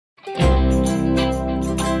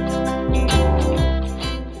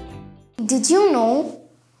Did you know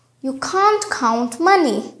you can't count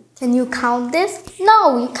money? Can you count this?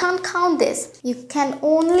 No, you can't count this. You can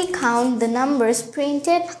only count the numbers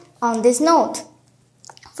printed on this note.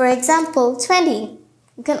 For example, 20.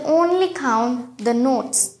 You can only count the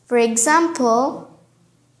notes. For example,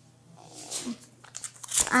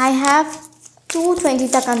 I have two 20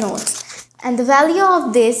 taka notes and the value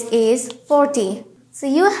of this is 40. So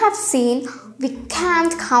you have seen we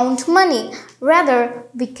can't count money. Rather,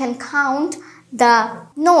 we can count the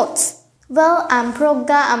notes. Well, I'm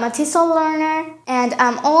Progga, I'm a Tesol learner and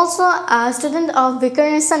I'm also a student of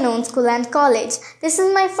Vikarnesa Known School and College. This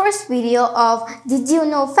is my first video of Did You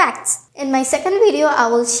Know Facts. In my second video, I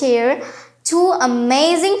will share 2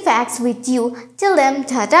 amazing facts with you. Till then,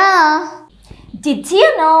 ta-da! Did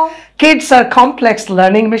you know? Kids are complex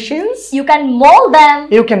learning machines. You can mold them.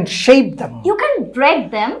 You can shape them. You can break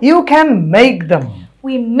them. You can make them.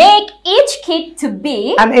 We make each kid to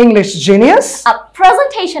be An English genius, a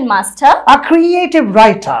presentation master, a creative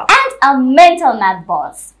writer, and a mental math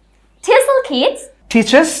boss. Tesol Kids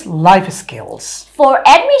teaches life skills. For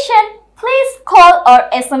admission, please call or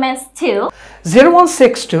SMS to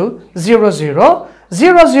 0162 00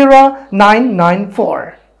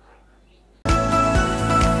 00994.